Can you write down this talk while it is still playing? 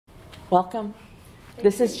Welcome.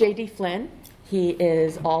 This is J.D. Flynn. He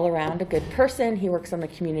is all around a good person. He works on the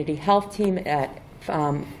community health team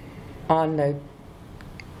on the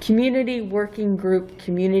community working group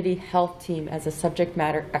community health team as a subject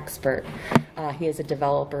matter expert. He is a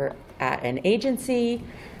developer at an agency,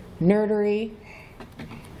 Nerdery,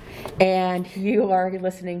 and you are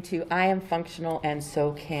listening to I Am Functional and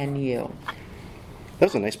So Can You. That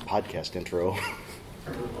was a nice podcast intro.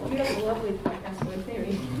 You have a lovely podcast voice,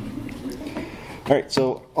 maybe. All right,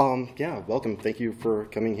 so yeah, welcome. Thank you for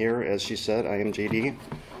coming here. As she said, I am JD.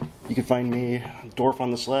 You can find me Dorf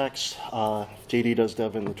on the Slacks. JD does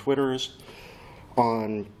dev in the Twitters.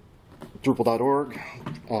 On Drupal.org,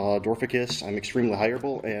 Dorficus. I'm extremely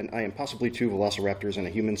hireable, and I am possibly 2 velociraptors in a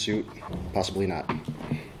human suit. Possibly not.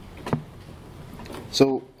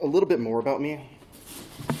 So a little bit more about me.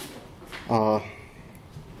 Well,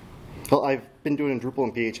 I've been doing Drupal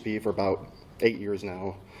and PHP for about 8 years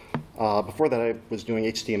now. Before that, I was doing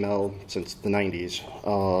HTML since the 90s.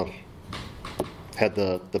 Had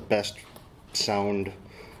the best sound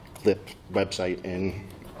clip website in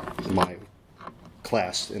my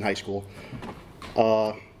class in high school.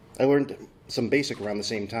 I learned some basic around the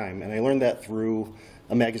same time, and I learned that through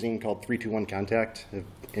a magazine called 321 Contact. If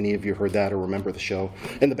any of you heard that or remember the show.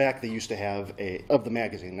 In the back, they used to have of the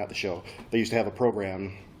magazine, not the show, they used to have a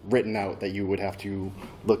program written out that you would have to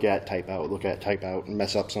look at, type out, and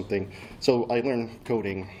mess up something. So I learned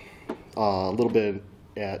coding a little bit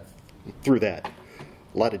through that.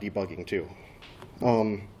 A lot of debugging too.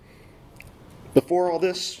 Before all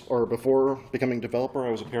this, or before becoming a developer, I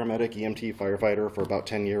was a paramedic, EMT, firefighter for about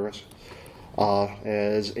 10 years.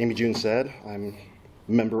 As Amy June said, I'm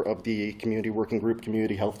a member of the community working group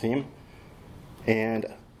community health team. And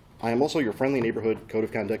I am also your friendly neighborhood code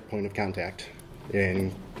of conduct point of contact,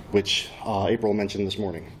 in which April mentioned this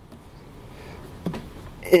morning.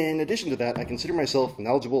 In addition to that, I consider myself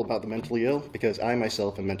knowledgeable about the mentally ill because I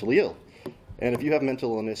myself am mentally ill. And if you have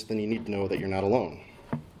mental illness, then you need to know that you're not alone.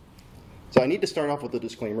 So I need to start off with a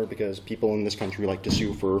disclaimer because people in this country like to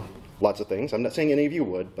sue for lots of things. I'm not saying any of you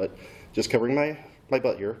would, but just covering my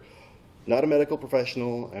butt here. Not a medical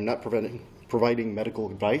professional. I'm not providing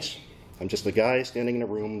medical advice. I'm just a guy standing in a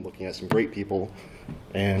room looking at some great people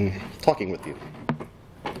and talking with you.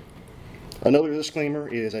 Another disclaimer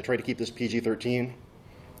is I try to keep this PG-13,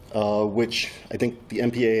 which I think the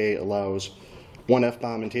MPAA allows 1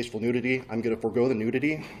 F-bomb and tasteful nudity. I'm going to forego the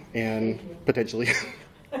nudity and potentially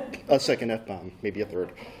a second F-bomb, maybe a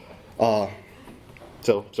third.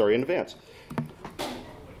 So, sorry in advance. All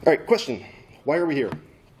right, question. Why are we here?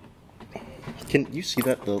 Can you see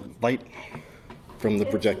that, the light from the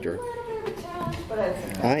projector?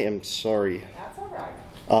 I am sorry. That's all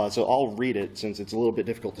right. So I'll read it since it's a little bit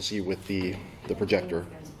difficult to see with the projector.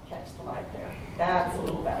 Catch the light there. That's a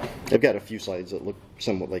little better. I've got a few slides that look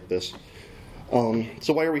somewhat like this.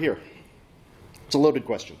 So why are we here? It's a loaded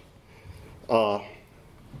question. And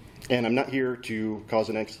I'm not here to cause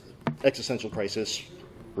an existential crisis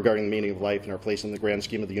regarding the meaning of life and our place in the grand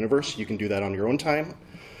scheme of the universe. You can do that on your own time.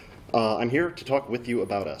 I'm here to talk with you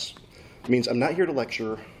about us. It means I'm not here to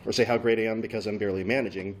lecture or say how great I am because I'm barely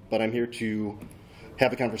managing, but I'm here to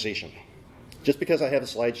have a conversation. Just because I have a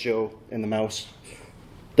slideshow and the mouse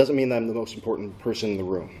doesn't mean that I'm the most important person in the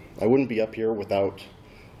room. I wouldn't be up here without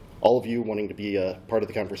all of you wanting to be a part of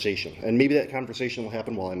the conversation. And maybe that conversation will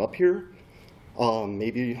happen while I'm up here.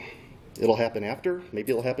 Maybe it'll happen after.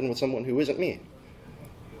 Maybe it'll happen with someone who isn't me.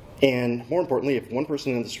 And more importantly, if one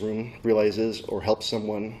person in this room realizes or helps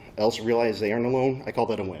someone else realize they aren't alone, I call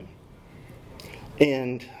that a win.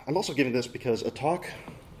 And I'm also giving this because a talk,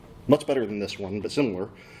 much better than this one, but similar,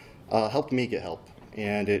 helped me get help.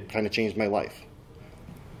 And it kind of changed my life.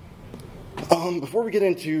 Before we get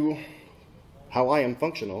into how I am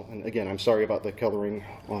functional, and again, I'm sorry about the coloring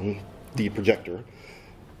on the projector,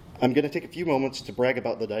 I'm going to take a few moments to brag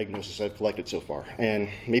about the diagnoses I've collected so far. And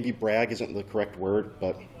maybe brag isn't the correct word,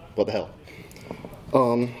 but what the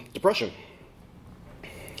hell. Depression,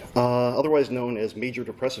 otherwise known as major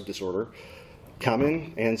depressive disorder,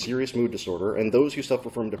 common and serious mood disorder, and those who suffer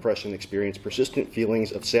from depression experience persistent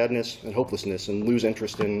feelings of sadness and hopelessness and lose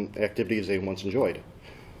interest in activities they once enjoyed.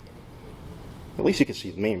 At least you can see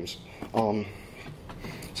the memes.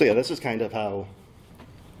 So yeah, this is kind of how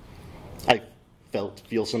I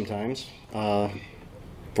feel sometimes. For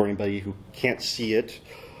anybody who can't see it,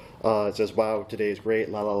 it says, wow, today is great,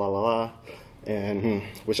 la la la la la, and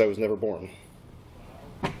wish I was never born.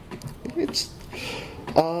 It's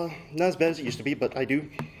not as bad as it used to be, but I do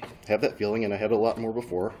have that feeling, and I had a lot more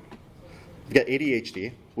before. I've got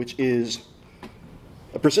ADHD, which is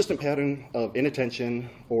A persistent pattern of inattention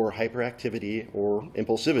or hyperactivity or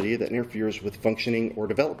impulsivity that interferes with functioning or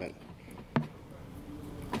development.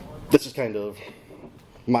 This is kind of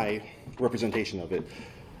my representation of it.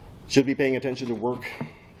 Should be paying attention to work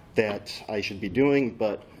that I should be doing,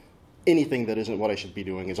 but anything that isn't what I should be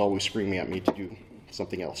doing is always screaming at me to do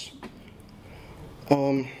something else.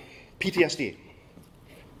 PTSD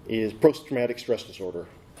is post-traumatic stress disorder.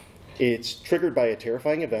 It's triggered by a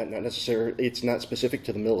terrifying event, it's not specific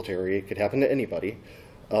to the military. It could happen to anybody,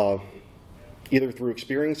 either through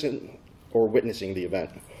experiencing or witnessing the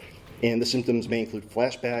event. And the symptoms may include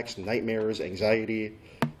flashbacks, nightmares, anxiety,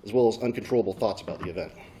 as well as uncontrollable thoughts about the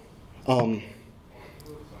event.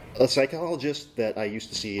 A psychologist that I used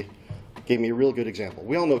to see gave me a real good example.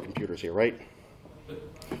 We all know computers here, right?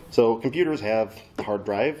 So computers have the hard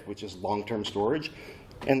drive, which is long-term storage,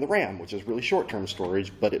 and the RAM, which is really short-term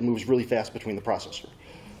storage, but it moves really fast between the processor.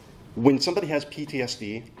 When somebody has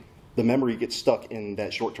PTSD, the memory gets stuck in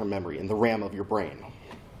that short-term memory, in the RAM of your brain.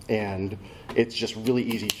 And it's just really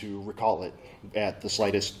easy to recall it at the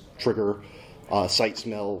slightest trigger, sight,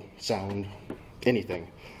 smell, sound, anything.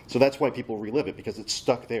 So that's why people relive it, because it's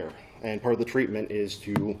stuck there. And part of the treatment is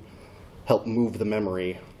to help move the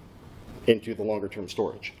memory into the longer-term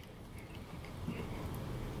storage.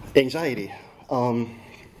 Anxiety.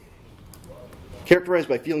 Characterized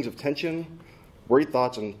by feelings of tension, worried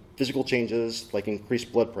thoughts, and physical changes like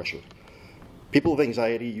increased blood pressure. People with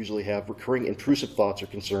anxiety usually have recurring intrusive thoughts or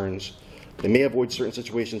concerns. They may avoid certain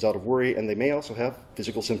situations out of worry, and they may also have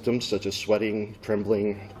physical symptoms such as sweating,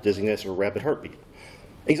 trembling, dizziness, or rapid heartbeat.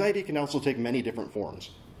 Anxiety can also take many different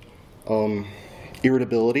forms.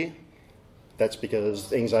 Irritability, that's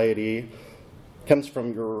because anxiety comes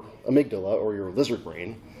from your amygdala or your lizard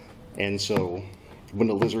brain, and so when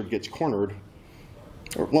the lizard gets cornered,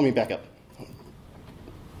 or let me back up.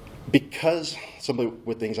 Because somebody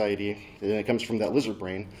with anxiety, and it comes from that lizard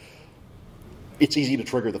brain, it's easy to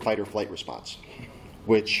trigger the fight or flight response,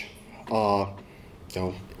 which,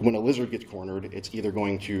 when a lizard gets cornered, it's either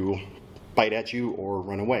going to bite at you or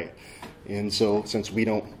run away. And so since we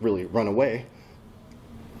don't really run away,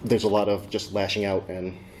 there's a lot of just lashing out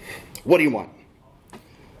and, what do you want?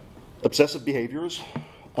 Obsessive behaviors,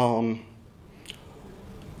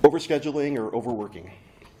 overscheduling or overworking.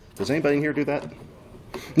 Does anybody in here do that?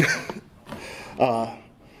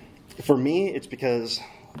 For me, it's because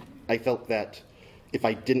I felt that if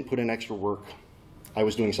I didn't put in extra work, I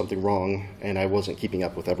was doing something wrong and I wasn't keeping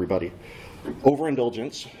up with everybody.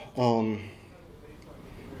 Overindulgence,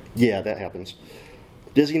 yeah, that happens.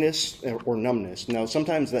 Dizziness or numbness. Now,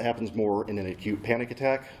 sometimes that happens more in an acute panic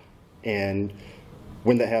attack, and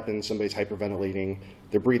when that happens, somebody's hyperventilating,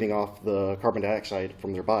 they're breathing off the carbon dioxide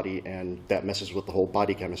from their body, and that messes with the whole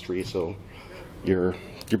body chemistry, so your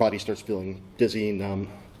body starts feeling dizzy, numb.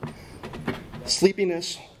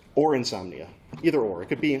 Sleepiness or insomnia, either or. It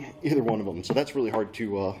could be either one of them, so that's really hard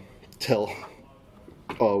to tell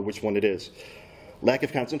which one it is. Lack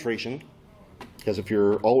of concentration, because if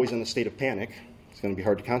you're always in a state of panic, it's going to be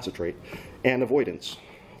hard to concentrate. And avoidance.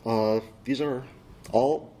 These are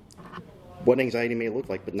all what anxiety may look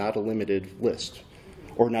like, but not a limited list,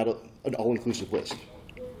 or not an all-inclusive list.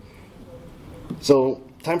 So,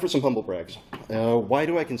 time for some humble brags. Why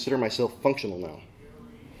do I consider myself functional now?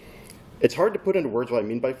 It's hard to put into words what I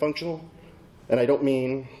mean by functional, and I don't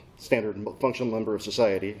mean standard functional member of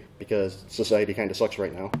society, because society kind of sucks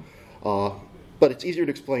right now, but it's easier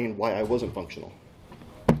to explain why I wasn't functional.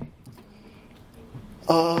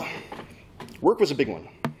 Work was a big one.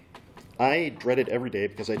 I dreaded every day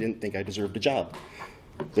because I didn't think I deserved a job.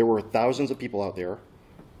 There were thousands of people out there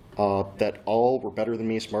that all were better than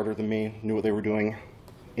me, smarter than me, knew what they were doing,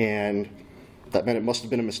 and that meant it must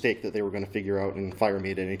have been a mistake that they were going to figure out and fire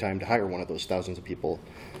me at any time to hire one of those thousands of people.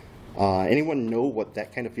 Anyone know what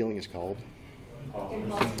that kind of feeling is called?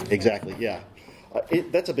 Exactly, yeah.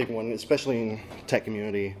 That's a big one, especially in tech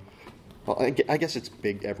community. I guess it's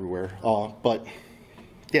big everywhere, but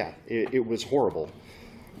yeah, it was horrible.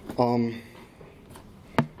 I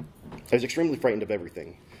was extremely frightened of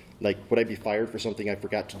everything. Like, would I be fired for something I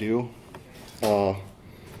forgot to do?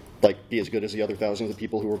 Like, be as good as the other thousands of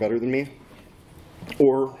people who were better than me?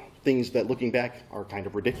 Or things that, looking back, are kind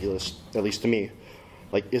of ridiculous, at least to me.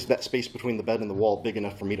 Like, is that space between the bed and the wall big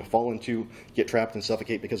enough for me to fall into, get trapped, and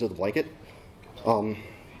suffocate because of the blanket? And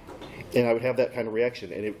I would have that kind of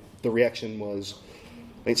reaction. And the reaction was,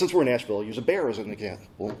 I mean, since we're in Asheville, I'll use a bear as an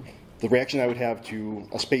example. The reaction I would have to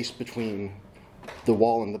a space between the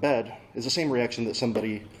wall and the bed is the same reaction that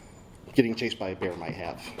somebody getting chased by a bear might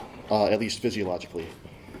have, at least physiologically.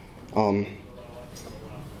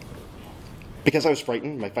 Because I was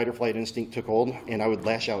frightened, my fight or flight instinct took hold, and I would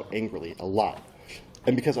lash out angrily a lot.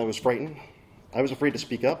 And because I was frightened, I was afraid to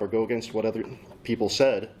speak up or go against what other people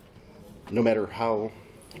said, no matter how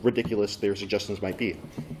ridiculous their suggestions might be.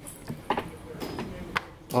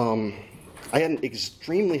 I had an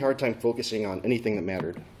extremely hard time focusing on anything that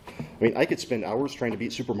mattered. I mean, I could spend hours trying to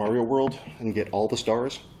beat Super Mario World and get all the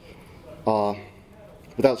stars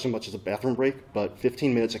without so much as a bathroom break, but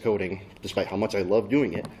 15 minutes of coding, despite how much I loved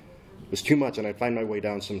doing it, was too much, and I'd find my way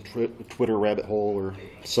down some Twitter rabbit hole or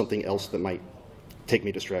something else that might take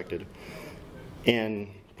me distracted. And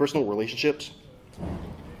personal relationships,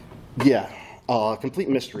 yeah, complete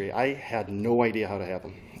mystery. I had no idea how to have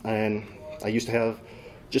them. And I used to have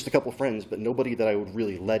just a couple friends, but nobody that I would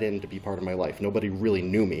really let in to be part of my life. Nobody really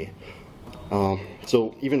knew me.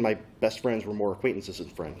 So even my best friends were more acquaintances than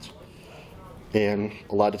friends. And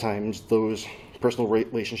a lot of times those personal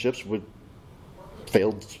relationships would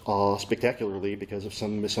fail spectacularly because of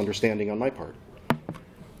some misunderstanding on my part.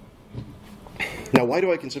 Now, why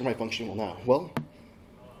do I consider my functional now? Well,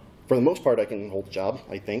 for the most part, I can hold a job,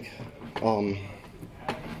 I think.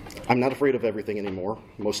 I'm not afraid of everything anymore,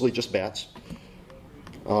 mostly just bats.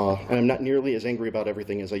 And I'm not nearly as angry about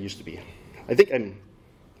everything as I used to be. I think I'm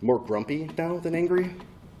more grumpy now than angry,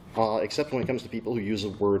 except when it comes to people who use a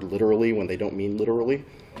word literally when they don't mean literally.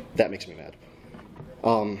 That makes me mad.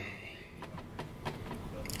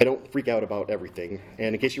 I don't freak out about everything,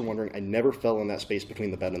 and in case you're wondering, I never fell in that space between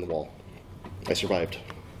the bed and the wall. I survived.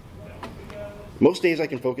 Most days I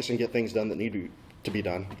can focus and get things done that need to be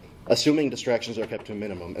done, assuming distractions are kept to a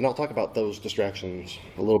minimum, and I'll talk about those distractions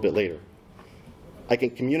a little bit later. I can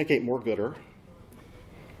communicate more gooder,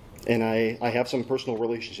 and I have some personal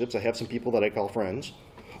relationships. I have some people that I call friends,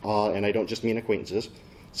 and I don't just mean acquaintances,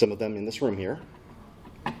 some of them in this room here.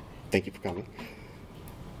 Thank you for coming.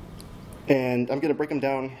 And I'm going to break them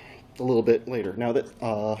down a little bit later. Now that,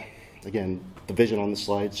 again, the vision on the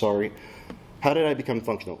slide, sorry. How did I become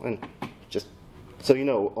functional? And just so you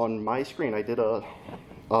know, on my screen I did a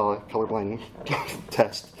colorblind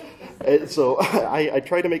test. And so I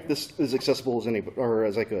tried to make this as accessible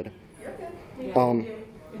as I could. You're good. All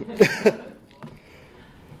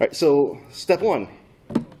right, so step one,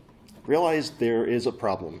 realize there is a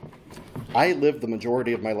problem. I lived the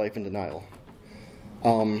majority of my life in denial.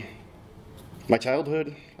 My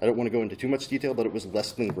childhood, I don't want to go into too much detail, but it was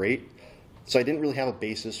less than great. So I didn't really have a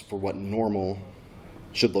basis for what normal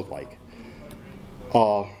should look like.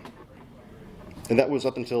 And that was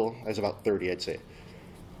up until I was about 30, I'd say,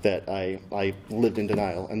 that I lived in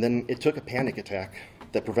denial. And then it took a panic attack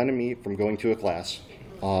that prevented me from going to a class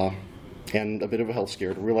and a bit of a health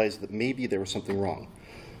scare to realize that maybe there was something wrong.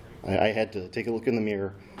 I had to take a look in the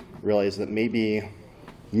mirror, realize that maybe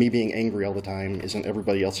me being angry all the time isn't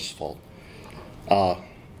everybody else's fault. Kind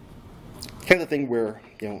of the thing where,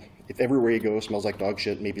 you know, if everywhere you go smells like dog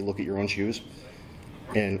shit, maybe look at your own shoes.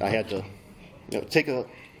 And I had to, you know, take a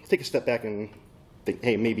step back and think,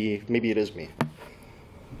 hey, maybe it is me.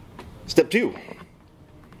 Step two,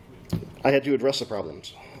 I had to address the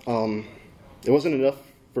problems. It wasn't enough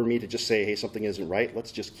for me to just say, hey, something isn't right.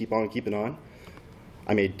 Let's just keep on keeping on.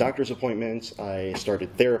 I made doctor's appointments. I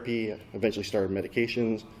started therapy, eventually started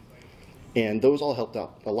medications, and those all helped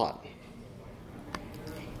out a lot.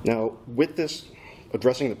 Now, with this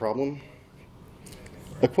addressing the problem,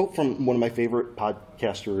 a quote from one of my favorite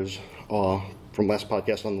podcasters from last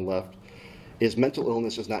podcast on the left is, mental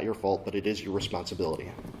illness is not your fault, but it is your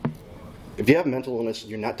responsibility. If you have mental illness,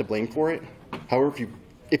 you're not to blame for it. However,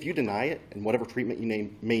 if you deny it and whatever treatment you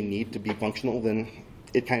may need to be functional, then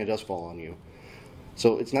it kind of does fall on you.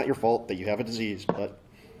 So it's not your fault that you have a disease, but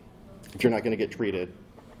if you're not going to get treated,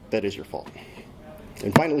 that is your fault.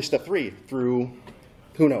 And finally, step three, through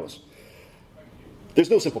who knows. There's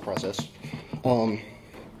no simple process.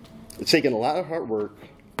 It's taken a lot of hard work,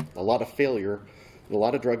 a lot of failure, and a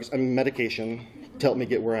lot of medication to help me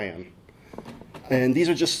get where I am. And these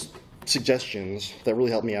are just suggestions that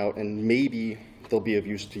really help me out, and maybe they'll be of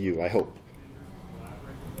use to you, I hope.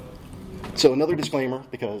 So another disclaimer,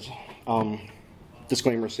 because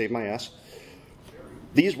disclaimers save my ass.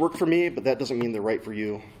 These work for me, but that doesn't mean they're right for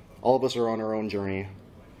you. All of us are on our own journey,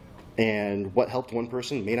 and what helped one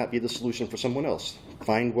person may not be the solution for someone else.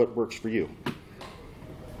 Find what works for you.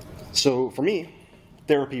 So for me,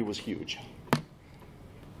 therapy was huge.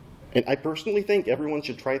 And I personally think everyone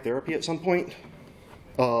should try therapy at some point.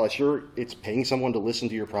 Sure, it's paying someone to listen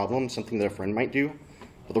to your problem, something that a friend might do,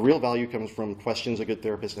 but the real value comes from questions a good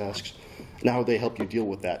therapist asks and how they help you deal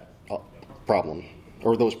with that problem,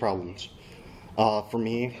 or those problems. For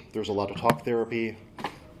me, there's a lot of talk therapy,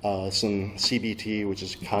 some CBT, which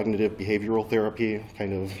is cognitive behavioral therapy,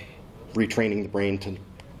 kind of retraining the brain to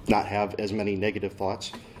not have as many negative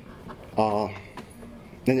thoughts. And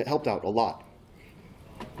it helped out a lot.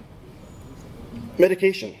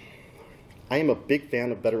 Medication. I am a big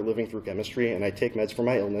fan of better living through chemistry, and I take meds for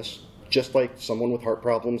my illness, just like someone with heart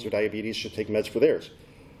problems or diabetes should take meds for theirs.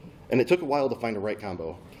 And it took a while to find the right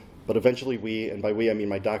combo, but eventually we, and by we I mean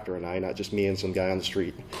my doctor and I, not just me and some guy on the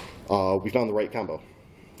street, we found the right combo.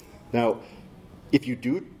 Now, if you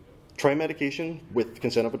do try medication with the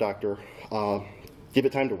consent of a doctor, give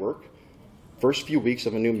it time to work. First few weeks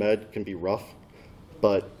of a new med can be rough,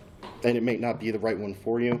 and it may not be the right one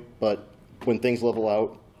for you, but when things level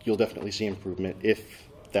out, you'll definitely see improvement if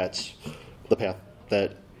that's the path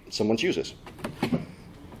that someone chooses.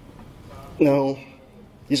 Now,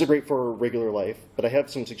 these are great for regular life, but I have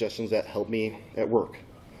some suggestions that help me at work.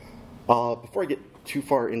 Before I get too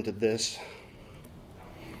far into this,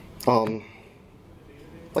 I'd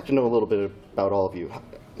like to know a little bit about all of you.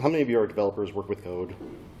 How many of you are developers, work with code?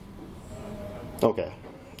 Okay.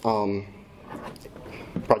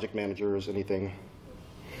 Project managers, anything?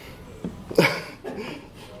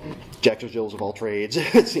 Jacks or Jills of all trades,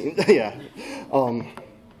 it seems. Yeah. All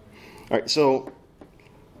right, so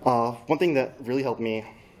one thing that really helped me,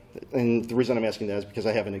 and the reason I'm asking that is because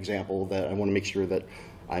I have an example that I want to make sure that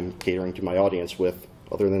I'm catering to my audience with,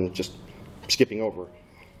 other than just skipping over.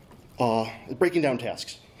 Breaking down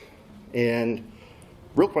tasks. And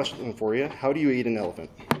real question for you, how do you eat an elephant?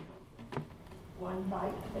 One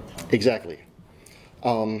bite at a time. Exactly.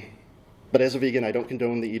 But as a vegan, I don't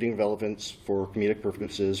condone the eating of elephants for comedic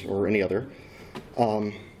purposes or any other.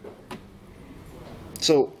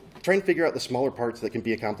 So try and figure out the smaller parts that can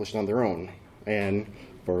be accomplished on their own. And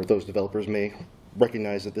for those developers may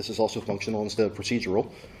recognize that this is also functional instead of procedural.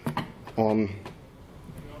 And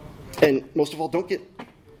most of all, don't get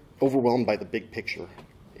overwhelmed by the big picture.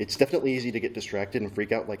 It's definitely easy to get distracted and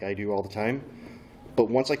freak out like I do all the time. But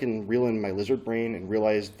once I can reel in my lizard brain and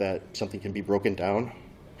realize that something can be broken down,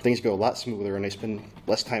 things go a lot smoother, and I spend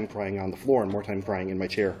less time crying on the floor and more time crying in my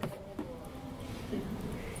chair.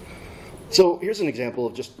 So here's an example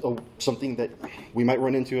of just something that we might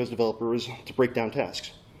run into as developers to break down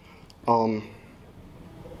tasks.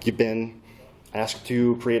 You've been asked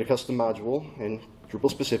to create a custom module, and Drupal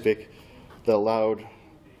specific,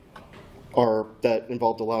 that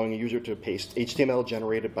involved allowing a user to paste HTML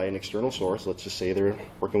generated by an external source. Let's just say they're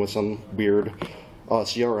working with some weird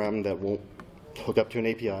CRM that won't hook up to an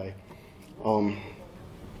API.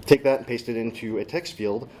 Take that and paste it into a text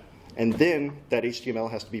field, and then that HTML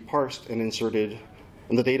has to be parsed and inserted,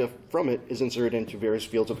 and the data from it is inserted into various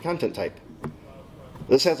fields of content type.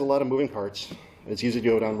 This has a lot of moving parts, and it's easy to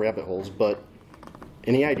go down rabbit holes, but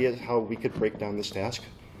any ideas how we could break down this task?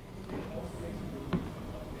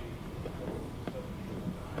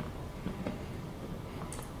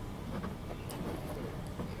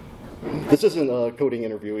 This isn't a coding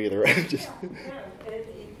interview either. Just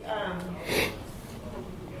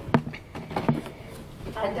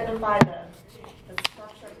identify the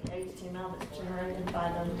structure of the HTML that's generated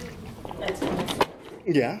by the external source.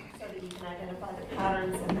 Yeah. So that you can identify the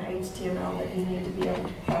patterns in the HTML that you need to be able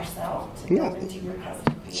to parse out to Yeah. go into your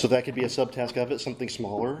custom field. So that could be a subtask of it, something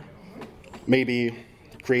smaller. Maybe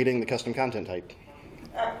creating the custom content type.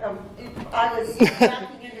 I was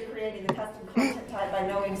backing into creating the custom content type by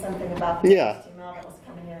knowing something about the HTML that was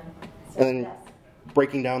coming in. So, And then yes.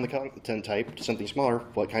 breaking down the content type to something smaller,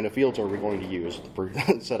 what kind of fields are we going to use for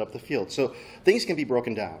set up the field? So things can be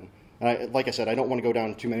broken down. Like I said, I don't want to go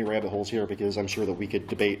down too many rabbit holes here because I'm sure that we could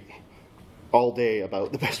debate all day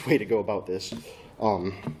about the best way to go about this.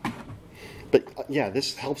 But yeah,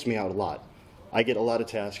 this helps me out a lot. I get a lot of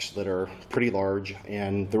tasks that are pretty large,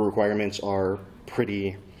 and the requirements are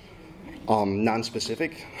pretty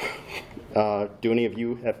non-specific. Do any of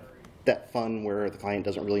you have that fun where the client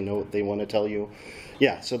doesn't really know what they want to tell you?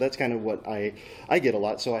 Yeah, so that's kind of what I get a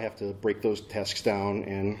lot, so I have to break those tasks down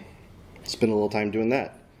and spend a little time doing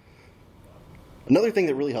that. Another thing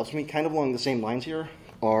that really helps me, kind of along the same lines here,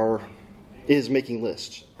 is making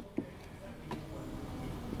lists.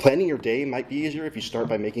 Planning your day might be easier if you start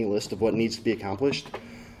by making a list of what needs to be accomplished.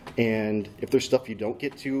 And if there's stuff you don't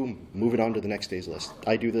get to, move it on to the next day's list.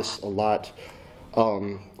 I do this a lot.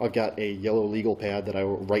 I've got a yellow legal pad that I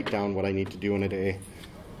will write down what I need to do in a day.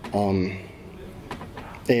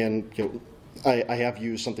 And I have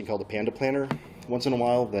used something called a Panda Planner once in a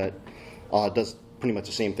while that does pretty much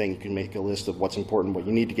the same thing. You can make a list of what's important, what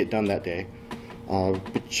you need to get done that day.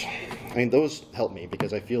 Which, I mean, those help me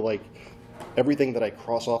because I feel like everything that I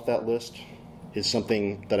cross off that list is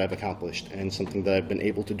something that I've accomplished and something that I've been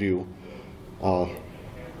able to do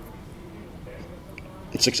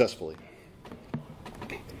successfully.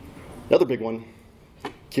 Another big one,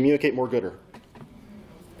 communicate more gooder.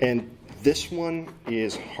 And this one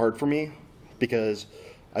is hard for me because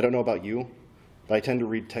I don't know about you, but I tend to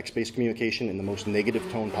read text-based communication in the most negative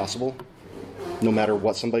tone possible, no matter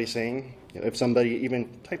what somebody's saying. If somebody even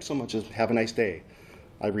types so much as "have a nice day,"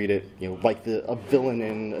 I read it, like a villain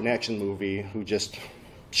in an action movie who just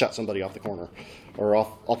shot somebody off the corner or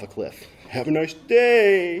off a cliff. Have a nice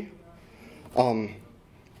day. But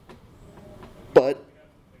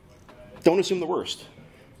don't assume the worst.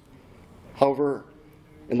 However,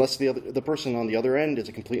 unless the person on the other end is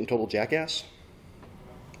a complete and total jackass,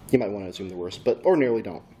 you might want to assume the worst, but ordinarily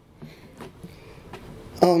don't.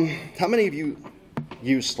 How many of you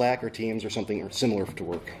use Slack or Teams or something similar to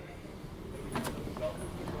work?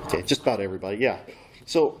 Okay, just about everybody, yeah.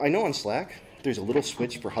 So I know on Slack, there's a little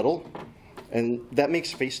switch for huddle, and that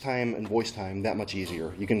makes FaceTime and voice time that much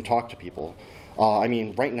easier. You can talk to people. I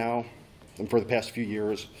mean, right now, and for the past few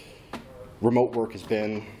years, remote work has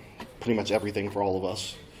been pretty much everything for all of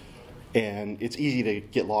us. And it's easy to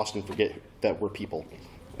get lost and forget that we're people.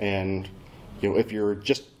 And if you're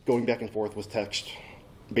just going back and forth with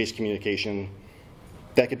text-based communication,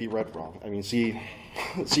 that could be read wrong. I mean, see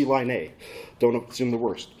line A. Don't assume the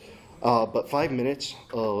worst. But 5 minutes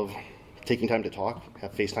of taking time to talk,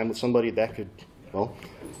 have FaceTime with somebody, that could,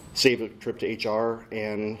 save a trip to HR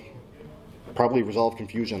and probably resolve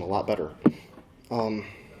confusion a lot better.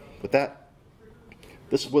 With that,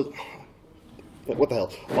 this was, what the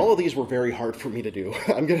hell? All of these were very hard for me to do.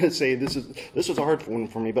 I'm going to say this was a hard one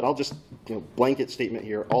for me, but I'll just, blanket statement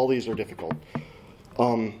here. All these are difficult.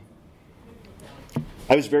 I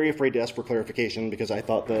was very afraid to ask for clarification because I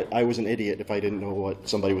thought that I was an idiot if I didn't know what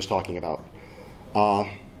somebody was talking about. But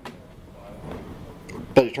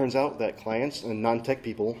it turns out that clients and non-tech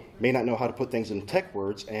people may not know how to put things in tech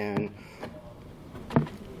words, and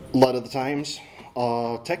a lot of the times,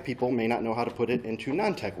 tech people may not know how to put it into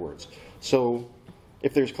non-tech words. So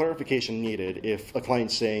if there's clarification needed, if a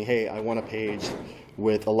client's saying, hey, I want a page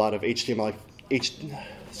with a lot of HTML,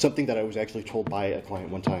 something that I was actually told by a client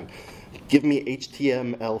one time, give me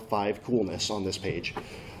HTML5 coolness on this page.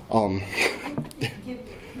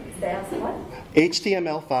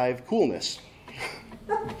 HTML5 coolness.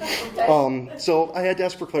 So I had to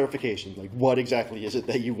ask for clarification, like what exactly is it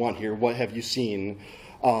that you want here? What have you seen?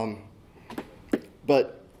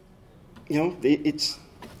 But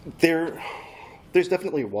there's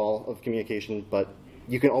definitely a wall of communication, but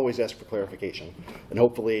you can always ask for clarification, and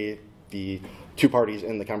hopefully the two parties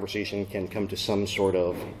in the conversation can come to some sort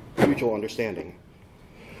of mutual understanding.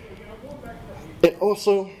 And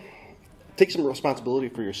also, take some responsibility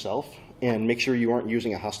for yourself and make sure you aren't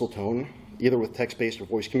using a hostile tone, either with text-based or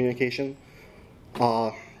voice communication.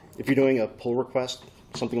 If you're doing a pull request,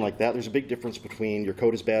 something like that, there's a big difference between your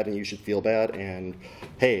code is bad and you should feel bad and,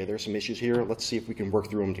 hey, there's some issues here, let's see if we can work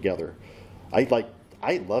through them together. I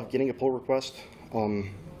love getting a pull request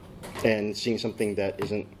and seeing something that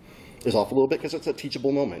is off a little bit because it's a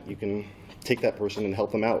teachable moment. You can take that person and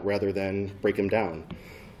help them out rather than break them down.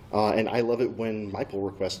 And I love it when my pull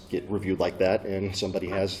requests get reviewed like that and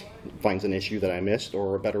somebody finds an issue that I missed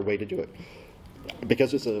or a better way to do it.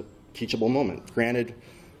 Because it's a teachable moment. Granted,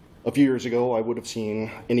 a few years ago, I would have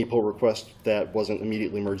seen any pull request that wasn't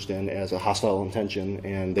immediately merged in as a hostile intention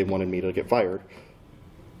and they wanted me to get fired.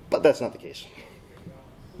 But that's not the case.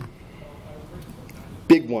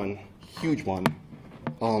 Big one, huge one.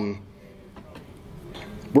 We're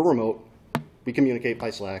remote. We communicate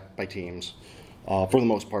by Slack, by Teams, for the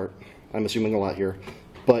most part. I'm assuming a lot here.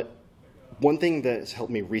 But one thing that has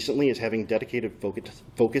helped me recently is having dedicated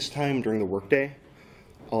focus time during the workday.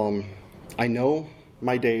 I know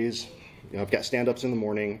my days, I've got stand-ups in the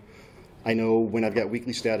morning. I know when I've got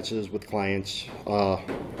weekly statuses with clients.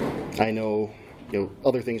 I know,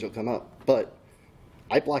 other things will come up. But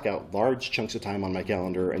I block out large chunks of time on my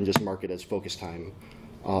calendar and just mark it as focus time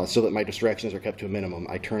so that my distractions are kept to a minimum.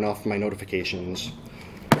 I turn off my notifications.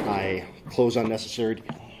 I close unnecessary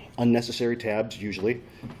tabs, usually.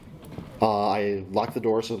 I lock the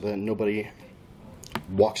door so that nobody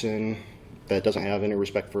walks in that doesn't have any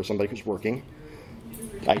respect for somebody who's working.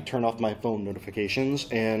 I turn off my phone notifications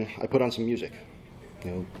and I put on some music.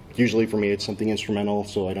 Usually for me it's something instrumental,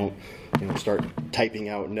 so I don't start typing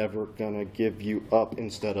out "never gonna give you up"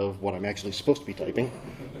 instead of what I'm actually supposed to be typing.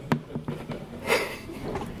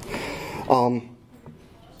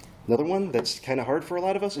 Another one that's kind of hard for a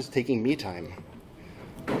lot of us is taking me time.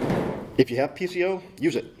 If you have PCO,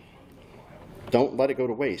 use it. Don't let it go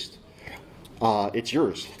to waste. It's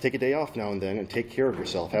yours. Take a day off now and then and take care of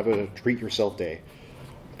yourself. Have a treat yourself day.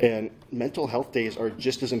 And mental health days are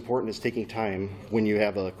just as important as taking time when you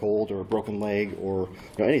have a cold or a broken leg or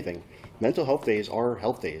anything. Mental health days are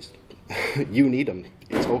health days. You need them.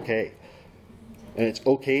 It's okay. And it's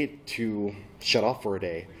okay to shut off for a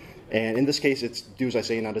day. And in this case, it's do as I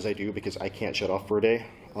say, not as I do, because I can't shut off for a day.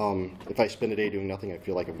 If I spend a day doing nothing, I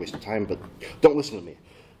feel like I've wasted time, but don't listen to me.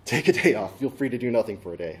 Take a day off. Feel free to do nothing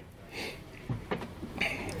for a day.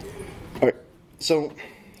 All right, so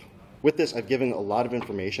with this, I've given a lot of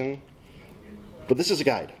information, but this is a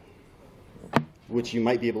guide, which you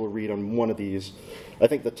might be able to read on one of these. I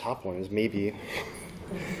think the top one is maybe.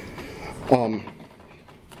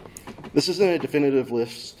 This isn't a definitive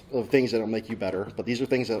list of things that will make you better, but these are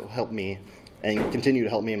things that will help me and continue to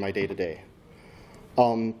help me in my day-to-day.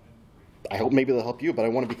 I hope maybe they'll help you, but I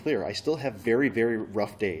want to be clear. I still have very, very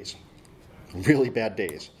rough days, really bad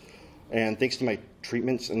days. And thanks to my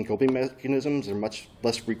treatments and coping mechanisms, they're much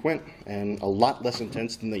less frequent and a lot less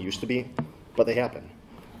intense than they used to be, but they happen.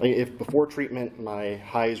 Like if before treatment my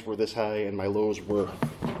highs were this high and my lows were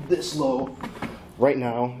this low, right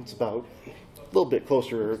now it's about a little bit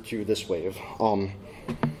closer to this wave.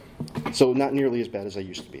 So not nearly as bad as I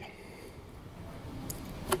used to be.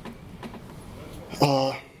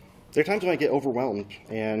 There are times when I get overwhelmed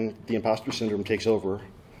and the imposter syndrome takes over.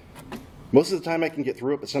 Most of the time I can get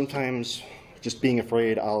through it, but sometimes just being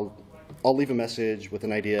afraid, I'll leave a message with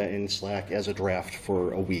an idea in Slack as a draft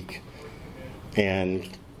for a week and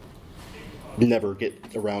never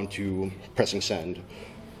get around to pressing send.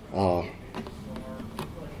 I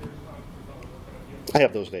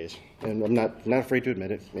have those days, and I'm not afraid to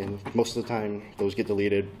admit it, and most of the time those get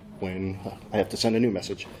deleted when I have to send a new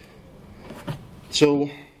message. So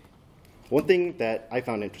one thing that I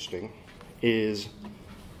found interesting is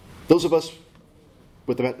those of us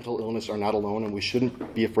with the mental illness are not alone, and we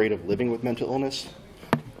shouldn't be afraid of living with mental illness.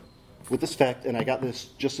 With this fact, and I got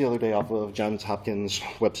this just the other day off of Johns Hopkins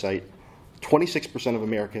website, 26% of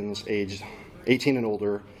Americans aged 18 and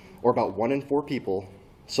older, or about 1 in 4 people,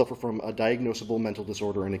 suffer from a diagnosable mental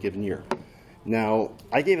disorder in a given year. Now,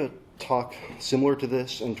 I gave a talk similar to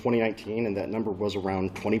this in 2019, and that number was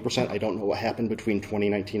around 20%. I don't know what happened between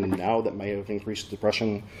 2019 and now that might have increased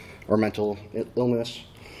depression or mental illness.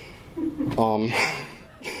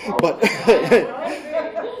 But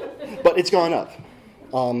it's gone up,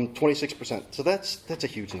 26%. So that's a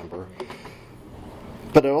huge number.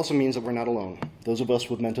 But it also means that we're not alone. Those of us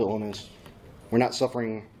with mental illness, we're not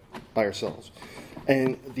suffering by ourselves.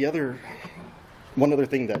 And one other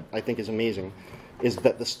thing that I think is amazing is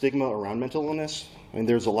that the stigma around mental illness, and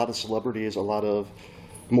there's a lot of celebrities, a lot of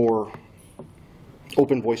more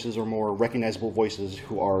open voices or more recognizable voices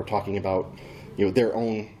who are talking about, their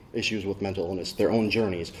own issues with mental illness, their own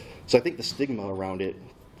journeys. So I think the stigma around it,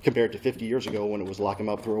 compared to 50 years ago when it was lock them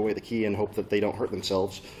up, throw away the key, and hope that they don't hurt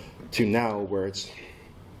themselves, to now where it's,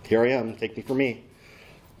 here I am, take me for me.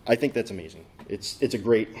 I think that's amazing. It's a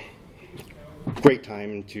great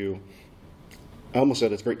time to, I almost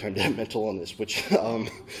said it's a great time to have mental illness, which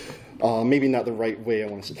maybe not the right way I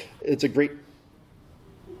want to say. It's a great,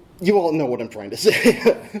 you all know what I'm trying to say.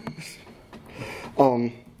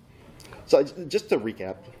 So just to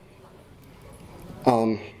recap,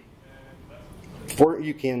 before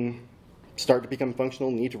you can start to become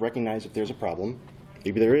functional, you need to recognize if there's a problem.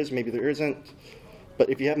 Maybe there is, maybe there isn't. But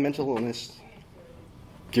if you have mental illness,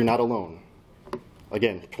 you're not alone.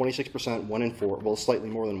 Again, 26%, 1 in 4, well, slightly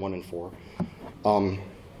more than 1 in 4.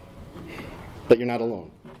 But you're not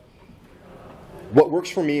alone. What works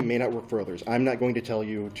for me may not work for others. I'm not going to tell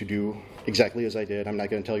you to do exactly as I did. I'm not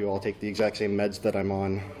going to tell you I'll take the exact same meds that I'm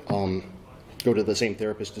on, go to the same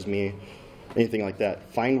therapist as me, anything like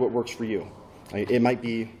that. Find what works for you. It might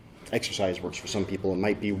be exercise works for some people. It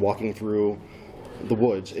might be walking through the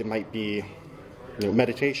woods. It might be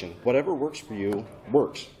meditation. Whatever works for you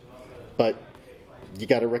works. But you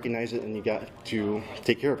got to recognize it and you got to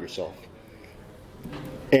take care of yourself.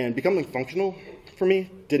 And becoming functional for me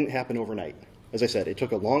didn't happen overnight. As I said, it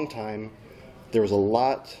took a long time. There was a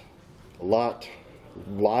lot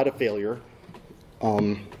of failure.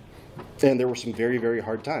 And there were some very, very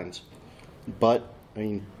hard times. But, I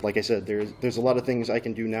mean, like I said, there's a lot of things I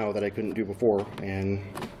can do now that I couldn't do before, and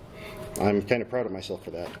I'm kind of proud of myself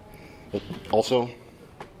for that. But also,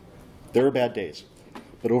 there are bad days.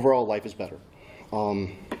 But overall, life is better.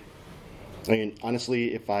 I mean,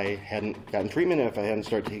 honestly, if I hadn't gotten treatment, if I hadn't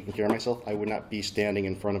started taking care of myself, I would not be standing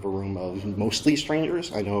in front of a room of mostly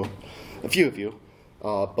strangers. I know a few of you,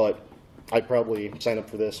 but I'd probably sign up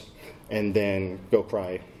for this and then go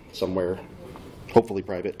cry somewhere, hopefully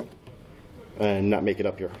private, and not make it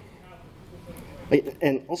up here.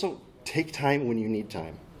 And also, take time when you need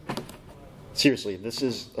time. seriously, this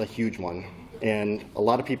is a huge one. And a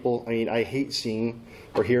lot of people, I mean, I hate seeing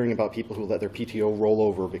or hearing about people who let their PTO roll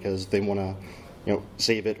over because they want to,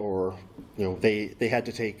 save it, or, they had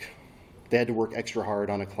to work extra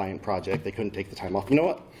hard on a client project. They couldn't take the time off. You know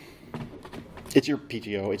what? It's your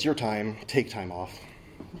PTO. It's your time. Take time off.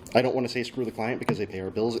 I don't want to say screw the client because they pay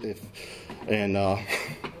our bills and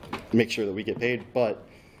make sure that we get paid, but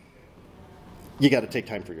you got to take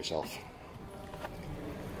time for yourself.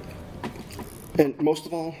 And most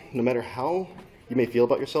of all, no matter how you may feel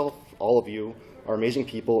about yourself, all of you are amazing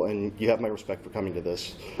people, and you have my respect for coming to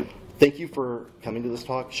this. Thank you for coming to this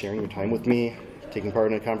talk, sharing your time with me, taking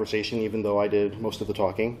part in a conversation, even though I did most of the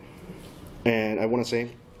talking. And I want to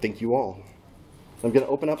say thank you all. I'm going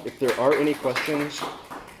to open up. If there are any questions,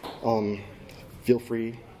 feel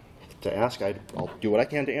free to ask. I'll do what I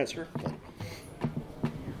can to answer.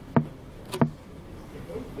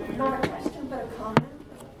 Not a question, but a comment.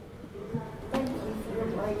 Thank you for your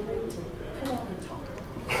bravery to come up and talk.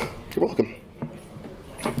 You're welcome.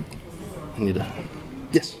 I need to.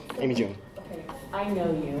 Yes, Amy June. Okay, I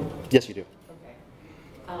know you. Yes, you do.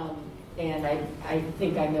 Okay. And I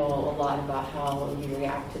think I know a lot about how you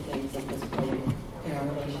react to things at this point in our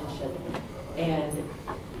relationship. And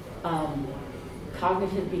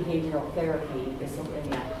cognitive behavioral therapy is something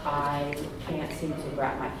that I can't seem to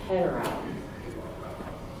wrap my head around.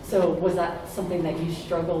 So was that something that you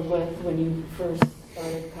struggled with when you first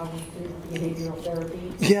started cognitive behavioral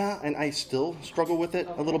therapy? Yeah, and I still struggle with it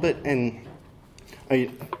a little bit. And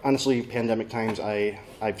honestly, pandemic times,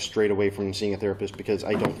 I've strayed away from seeing a therapist because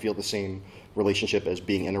I don't feel the same relationship as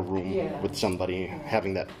being in a room with somebody,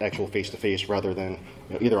 having that actual face-to-face rather than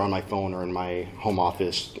either on my phone or in my home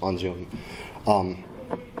office on Zoom.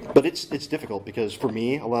 But it's difficult because for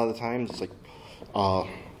me, a lot of the times it's like,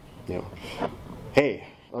 hey,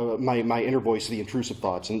 my inner voice, the intrusive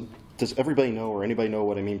thoughts. And does everybody know or anybody know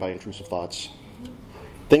what I mean by intrusive thoughts?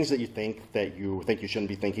 Things that you think you shouldn't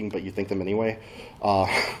be thinking, but you think them anyway.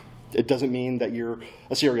 It doesn't mean that you're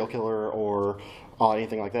a serial killer or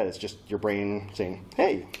anything like that. It's just your brain saying,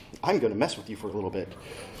 hey, I'm going to mess with you for a little bit.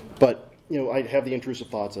 But, I have the intrusive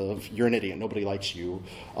thoughts of, you're an idiot, nobody likes you,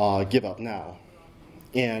 give up now.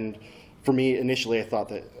 And for me, initially, I thought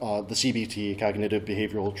that the CBT, cognitive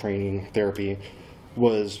behavioral training therapy,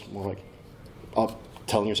 was more like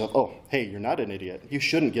telling yourself, oh, hey, you're not an idiot. You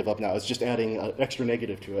shouldn't give up now. It's just adding an extra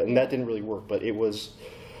negative to it. And that didn't really work, but it was,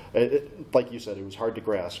 like you said, it was hard to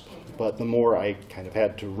grasp. But the more I kind of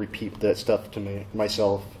had to repeat that stuff to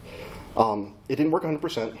myself, it didn't work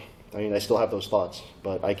 100%. I mean, I still have those thoughts,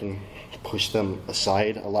 but I can push them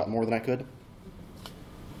aside a lot more than I could.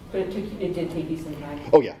 But it did take you some time?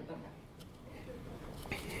 Oh, yeah.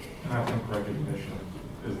 Okay. And I think recognition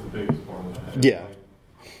is the biggest part of that. Yeah. Like,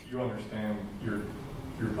 you understand your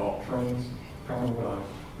thought trains, kind of what I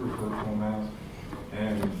refer to them as,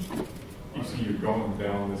 and you see you're going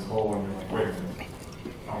down this hole and you're like, wait a minute,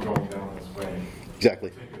 I'm going down this way.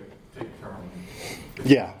 Exactly. Take a turn.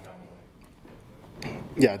 Yeah.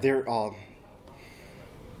 Yeah, they're. I'm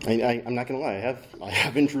not gonna lie. I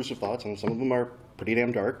have intrusive thoughts, and some of them are pretty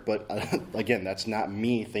damn dark. But again, that's not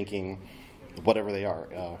me thinking whatever they are.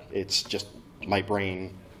 It's just my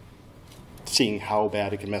brain seeing how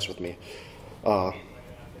bad it can mess with me.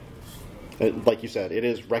 Like you said, it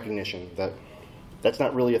is recognition that that's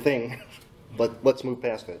not really a thing. Let's move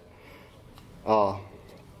past it. Do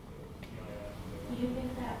you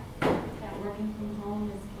think that working from home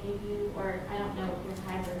has gave you, or I don't know if you're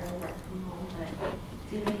hybrid or work from home, but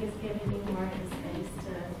do you think it's giving you more of the space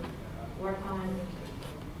to work on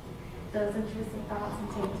those intrusive thoughts and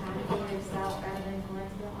take time for yourself rather than going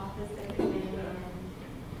to the office every day? And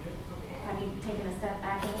have you taken a step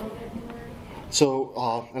back a little bit more? So,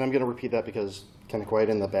 and I'm going to repeat that because kind of quiet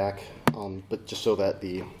in the back, but just so that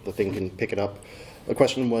the thing can pick it up. The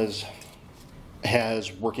question was,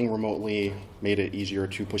 has working remotely made it easier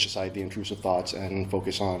to push aside the intrusive thoughts and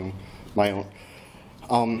focus on my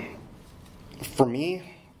own? For me,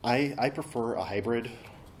 I prefer a hybrid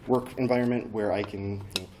work environment where I can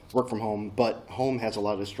work from home, but home has a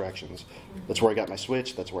lot of distractions. That's where I got my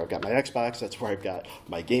Switch, that's where I've got my Xbox, that's where I've got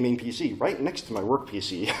my gaming PC, right next to my work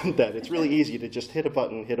PC, that it's really easy to just hit a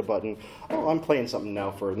button, oh, I'm playing something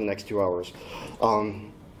now for the next 2 hours.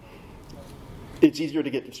 It's easier to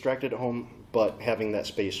get distracted at home, but having that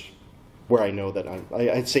space where I know that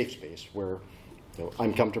I'm safe space, where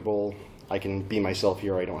I'm comfortable, I can be myself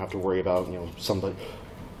here, I don't have to worry about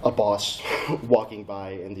a boss walking by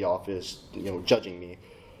in the office, judging me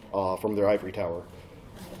from their ivory tower.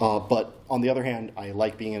 But on the other hand, I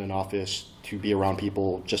like being in an office to be around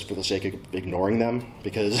people just for the sake of ignoring them,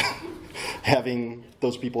 because having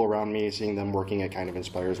those people around me, seeing them working, it kind of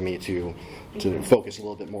inspires me to focus a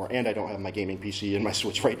little bit more. And I don't have my gaming PC and my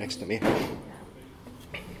Switch right next to me. So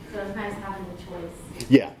it's nice having the choice.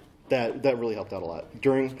 Yeah, that really helped out a lot.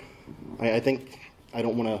 I think, I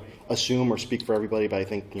don't want to assume or speak for everybody, but I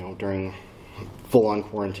think, during full-on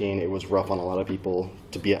quarantine, it was rough on a lot of people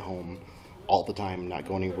to be at home all the time, not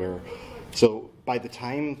go anywhere. So by the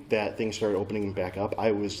time that things started opening back up,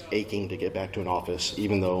 I was aching to get back to an office,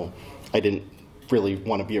 even though I didn't really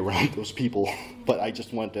want to be around those people. But I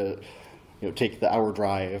just wanted to, take the hour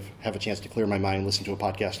drive, have a chance to clear my mind, listen to a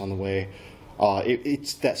podcast on the way.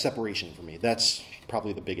 It's that separation for me. That's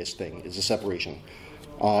probably the biggest thing, is the separation.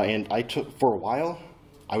 And for a while,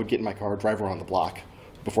 I would get in my car, drive around the block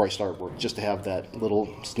before I start work, just to have that little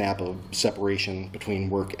snap of separation between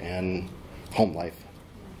work and home life.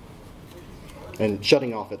 And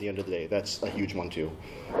shutting off at the end of the day, that's a huge one too.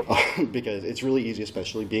 Because it's really easy,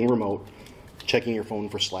 especially being remote, checking your phone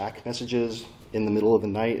for Slack messages in the middle of the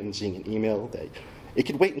night and seeing an email that it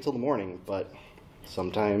could wait until the morning, but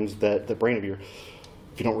sometimes the brain of yours,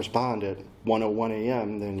 if you don't respond at 1:01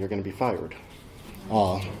 a.m., then you're going to be fired.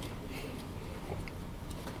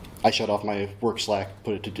 I shut off my work Slack,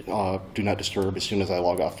 put it to do not disturb as soon as I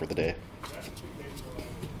log off for the day.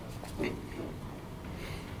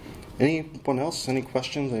 Anyone else? Any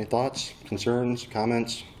questions? Any thoughts? Concerns?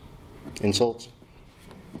 Comments? Insults?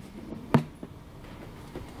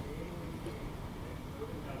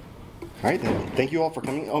 All right, then. Thank you all for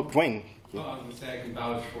coming. Oh, Dwayne. I was going to say I can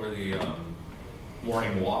vouch for the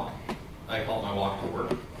morning walk. I call it my walk to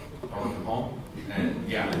work. I work from home. And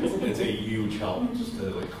yeah, it's a huge help just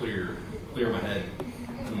to clear my head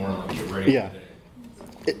in the morning, get ready for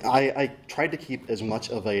the day. I tried to keep as much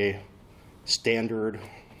of a standard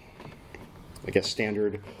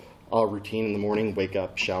routine in the morning. Wake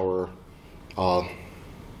up, shower. An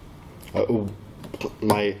old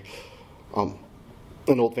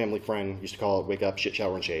family friend used to call it wake up, shit,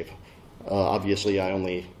 shower, and shave. Obviously, I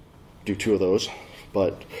only do 2 of those,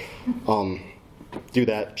 but do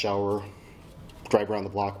that, shower, drive around the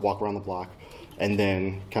block, walk around the block, and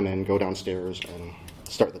then come in, go downstairs, and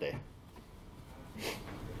start the day.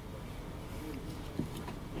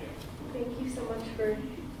 Thank you so much for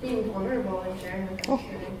being vulnerable and sharing with us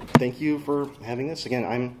today. Thank you for having this.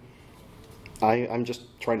 Again, I'm just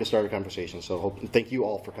trying to start a conversation, so thank you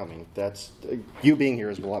all for coming. You being here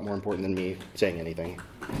is a lot more important than me saying anything.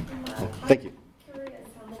 Thank you. I'm curious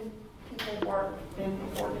how many people work in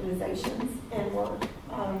organizations and work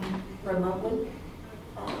remotely.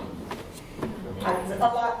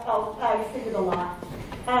 I figured a lot.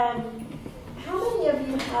 How many of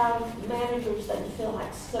you have managers that you feel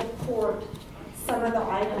like support some of the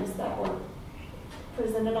items that were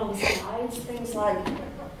presented on the slides? Things like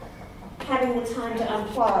having the time to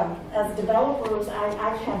unplug. As developers, I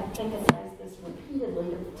have emphasized this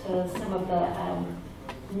repeatedly to some of the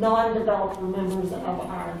non-developer members of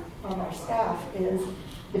our staff, is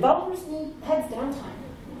developers need heads down time.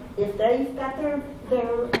 If they've got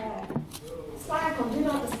their Slack on Do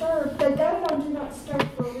Not Disturb, they got it on Do Not Disturb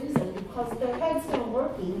for a reason, because their head's still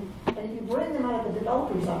working, and if you bring them out of the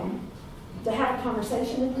developer zone to have a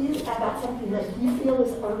conversation with you about something that you feel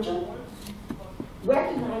is urgent,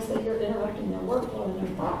 recognize that you're interrupting their workflow and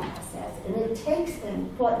their thought process. And it takes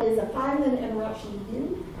them what is a 5-minute interruption to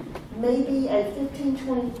you, maybe a 15,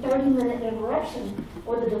 20, 30-minute interruption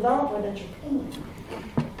for the developer that you're paying.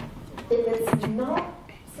 If it's not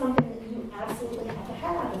something that you absolutely have to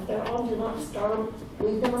have, if they're on Do Not Disturb,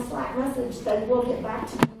 leave them a Slack message. They will get back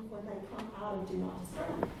to you when they come out of Do Not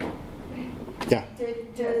Disturb. Yeah.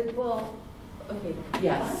 Well, okay,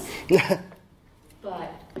 yes.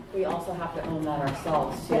 But we also have to own that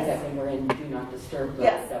ourselves too, that when we're in Do Not Disturb mode,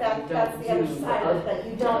 Yes, that we that's don't the other do side of it, that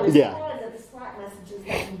you don't Yeah. respond to the Slack messages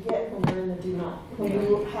that you get when you're in the Do Not, when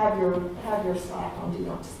you have your Slack on Do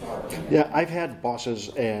Not Disturb. Yeah, I've had bosses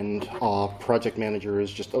and project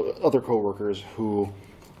managers, just other coworkers who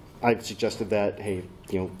I've suggested that, hey,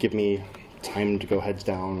 give me time to go heads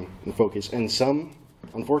down and focus. And some,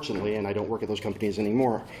 unfortunately, and I don't work at those companies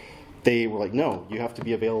anymore, they were like, no, you have to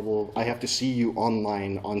be available. I have to see you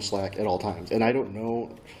online on Slack at all times. And I don't know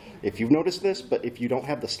if you've noticed this, but if you don't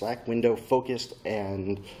have the Slack window focused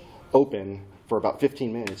and open for about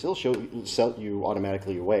 15 minutes, it'll set you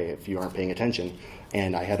automatically away if you aren't paying attention.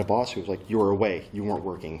 And I had a boss who was like, you were away, you weren't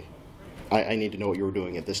working. I need to know what you were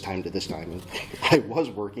doing at this time to this time. And I was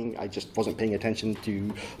working, I just wasn't paying attention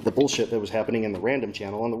to the bullshit that was happening in the random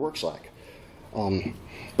channel on the work Slack.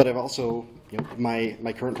 But I've also,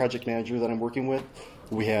 my current project manager that I'm working with,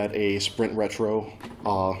 we had a sprint retro,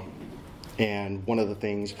 and one of the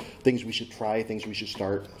things we should try, things we should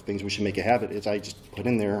start, things we should make a habit is I just put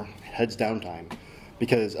in there heads down time.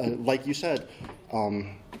 Because like you said,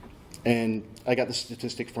 and I got the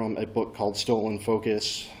statistic from a book called Stolen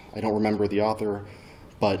Focus. I don't remember the author,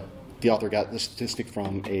 but the author got the statistic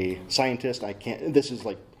from a scientist. This is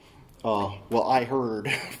like, well, I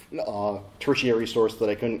heard a tertiary source that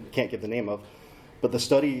I can't give the name of, but the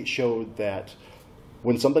study showed that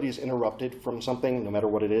when somebody is interrupted from something, no matter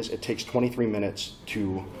what it is, it takes 23 minutes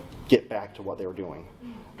to get back to what they were doing.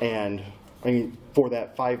 And I mean, for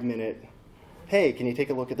that 5-minute, hey, can you take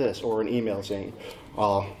a look at this? Or an email saying,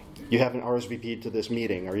 you haven't RSVP'd to this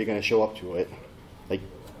meeting. Are you going to show up to it? Like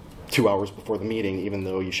 2 hours before the meeting, even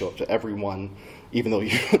though you show up to everyone, even though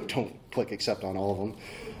you don't click accept on all of them.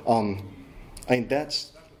 I mean,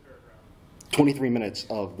 that's 23 minutes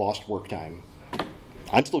of lost work time.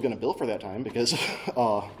 I'm still going to bill for that time because,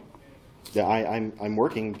 yeah, I'm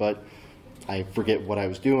working, but I forget what I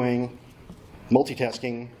was doing.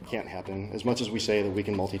 Multitasking can't happen. As much as we say that we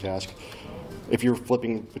can multitask, if you're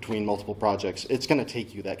flipping between multiple projects, it's going to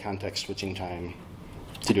take you that context switching time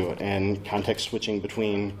to do it. And context switching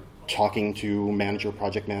between talking to manager,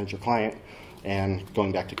 project manager, client, and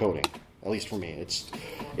going back to coding. At least for me,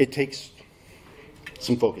 it takes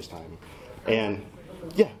some focus time. And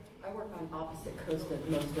yeah. I work on opposite coast of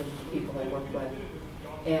most of the people I work with,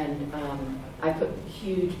 and I put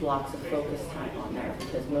huge blocks of focus time on there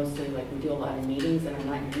because mostly, like, we do a lot of meetings, and I'm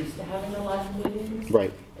not used to having a lot of meetings.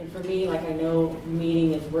 Right. And for me, like, I know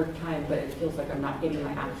meeting is work time, but it feels like I'm not getting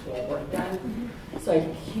my actual work done. So I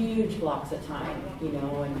have huge blocks of time, you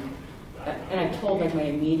know, and I've told, like, my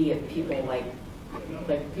immediate people, like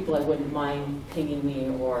people I wouldn't mind pinging me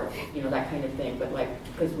or, you know, that kind of thing. But, like,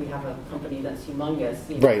 because we have a company that's humongous,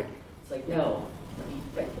 you know, right. It's like, no,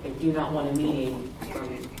 I do not want a meeting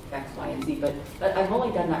from X, Y, and Z. But I've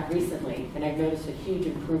only done that recently, and I've noticed a huge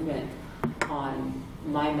improvement on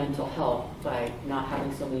my mental health by not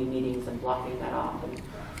having so many meetings and blocking that off. And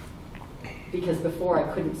because before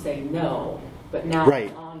I couldn't say no, but now right.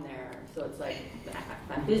 It's on there. So it's like,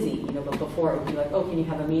 I'm busy, you know, but before it would be like, oh, can you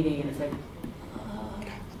have a meeting? And it's like,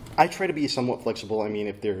 I try to be somewhat flexible. I mean,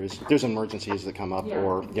 if there's emergencies that come up, yeah.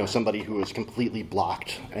 Or, you know, somebody who is completely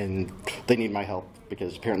blocked and they need my help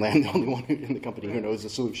because apparently I'm the only one in the company who knows the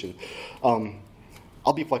solution,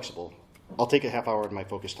 I'll be flexible. I'll take a half hour of my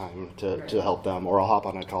focus time to help them, or I'll hop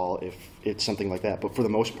on a call if it's something like that. But for the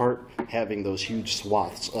most part, having those huge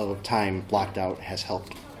swaths of time blocked out has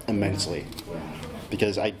helped immensely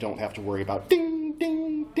because I don't have to worry about ding,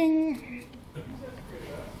 ding, ding.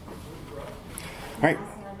 All right.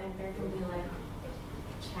 There can be like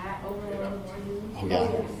chat overload too. Oh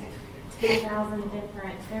yeah. 2,000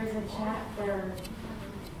 different. There's a chat for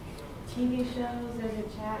TV shows. There's a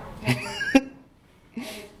chat for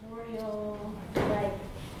editorial. Like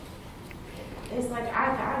it's like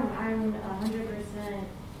I'm 100%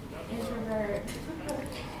 introvert,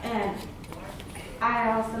 and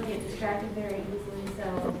I also get distracted very easily.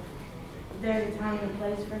 So there's a time and a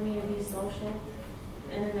place for me to be social,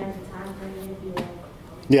 and then there's a time for me to be like.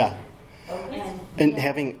 Yeah. And yeah.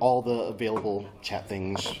 having all the available chat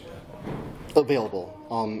things available.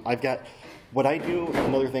 I've got, what I do,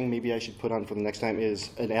 another thing maybe I should put on for the next time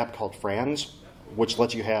is an app called Franz, which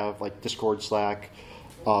lets you have like Discord, Slack,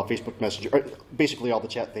 Facebook Messenger, basically all the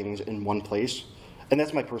chat things in one place. And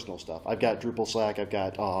that's my personal stuff. I've got Drupal Slack, I've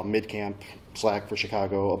got Midcamp Slack for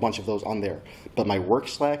Chicago, a bunch of those on there. But my work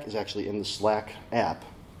Slack is actually in the Slack app,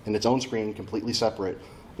 in its own screen, completely separate.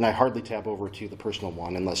 And I hardly tab over to the personal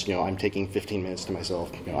one unless, you know, I'm taking 15 minutes to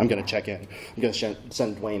myself. You know, I'm going to check in. I'm going to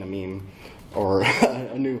send Dwayne a meme or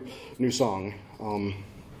a new song. You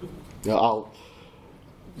know, I'll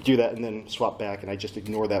do that and then swap back, and I just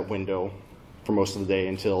ignore that window for most of the day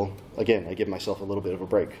until, again, I give myself a little bit of a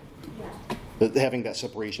break. Yeah. But having that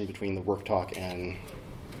separation between the work talk and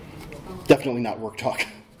definitely not work talk.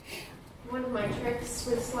 One of my tricks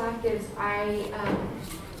with Slack is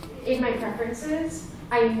in my preferences,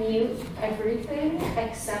 I mute everything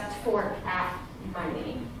except for my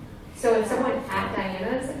name. So if someone at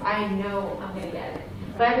Diana's, I know I'm going to get it.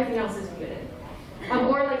 But everything else is muted.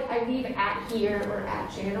 Or like I leave at here or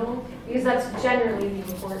at channel because that's generally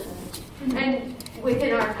the important. And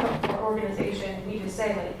within our organization, we just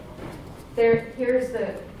say like, here's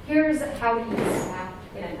how to use Slack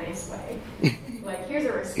in a nice way. Like here's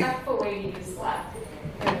a respectful way to use Slack.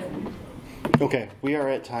 Okay, we are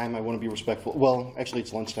at time. I want to be respectful. Well, actually,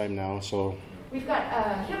 it's lunchtime now, so. We've got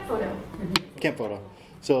a camp photo. Camp photo.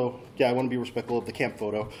 So, yeah, I want to be respectful of the camp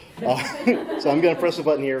photo. So I'm going to press the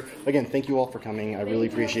button here. Again, thank you all for coming. I really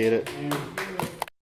appreciate it.